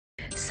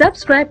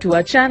Subscribe to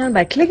our channel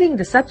by clicking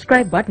the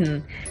subscribe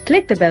button.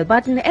 Click the bell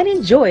button and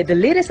enjoy the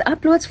latest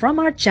uploads from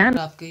our channel.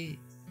 आपके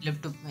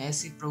laptop में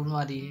ऐसी problem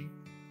आ रही है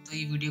तो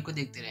ये video को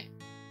देखते रहें.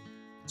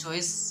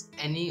 चॉइस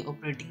एनी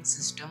ऑपरेटिंग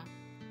सिस्टम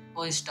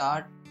और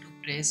start to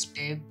press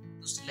tab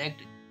to select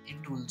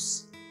in tools.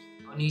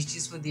 और नीचे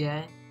इसमें दिया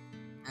है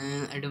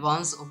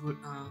advance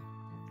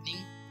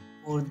opening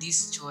for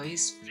this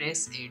choice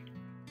press 8.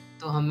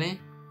 तो हमें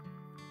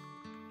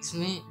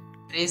इसमें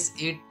प्रेस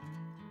 8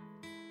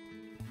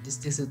 जिस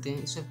देख सकते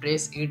हैं, इसमें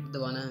प्रेस 8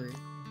 दबाना है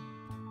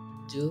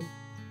हमें. जो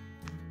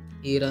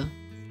ये रहा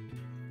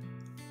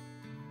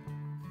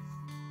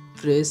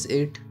प्रेस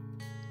 8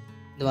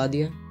 दबा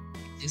दिया.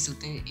 देख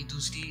सकते हैं ये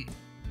दूसरी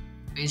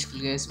पेज खुल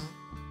गया. इसमें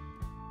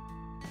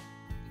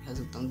दिखा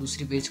सकता हूँ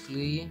दूसरी पेज खुल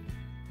गई है.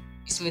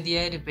 इसमें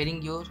दिया है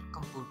रिपेयरिंग योर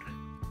कंप्यूटर.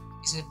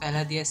 इसमें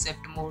पहला दिया है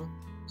सेफ्ट मोड,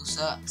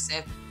 दूसरा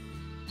सेफ्ट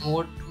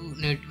मोड टू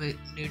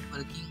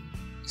नेटवर्किंग.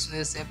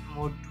 इसमें सेफ्ट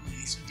मोड टू,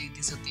 इसमें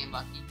देख सकते हैं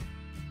बाकी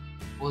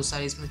बहुत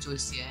सारे इसमें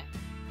चॉइस दिया है.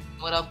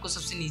 और आपको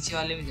सबसे नीचे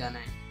वाले में जाना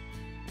है.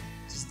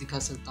 जिस दिखा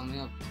सकता हूँ मैं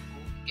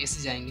आपको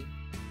कैसे जाएंगे.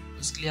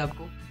 उसके लिए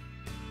आपको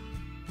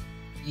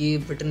ये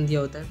बटन दिया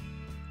होता है,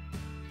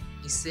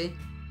 इससे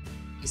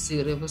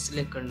करके आपको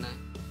सिलेक्ट करना है.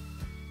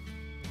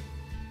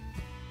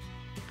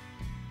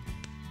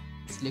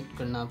 सिलेक्ट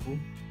करना आपको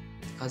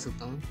दिखा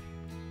सकता हूँ.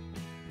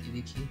 ये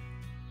देखिए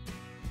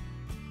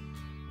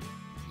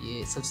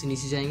ये सबसे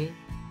नीचे जाएंगे,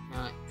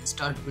 यहाँ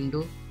स्टार्ट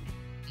विंडो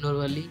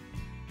नॉर्मली.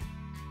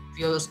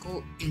 फिर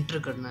उसको इंटर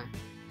करना है.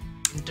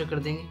 इंटर कर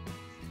देंगे.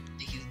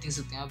 देखिए देख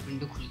सकते हैं आप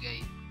विंडो खुल गया.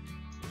 ये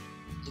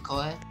लिखा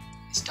हुआ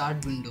है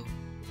स्टार्ट विंडो.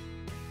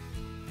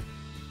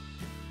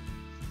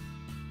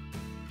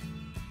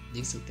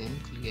 देख सकते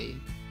हैं खुल गया ये.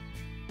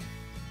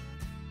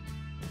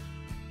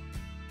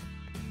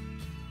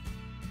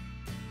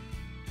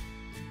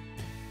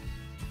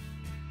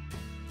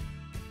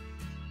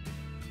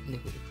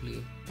 देखो खुल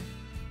गया.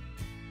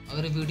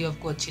 अगर वीडियो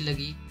आपको अच्छी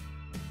लगी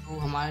तो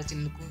हमारे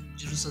चैनल को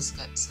जरूर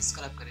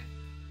सब्सक्राइब करें.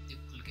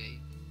 खुल गया ये.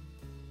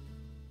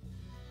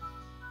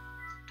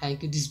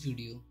 Thank you this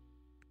video.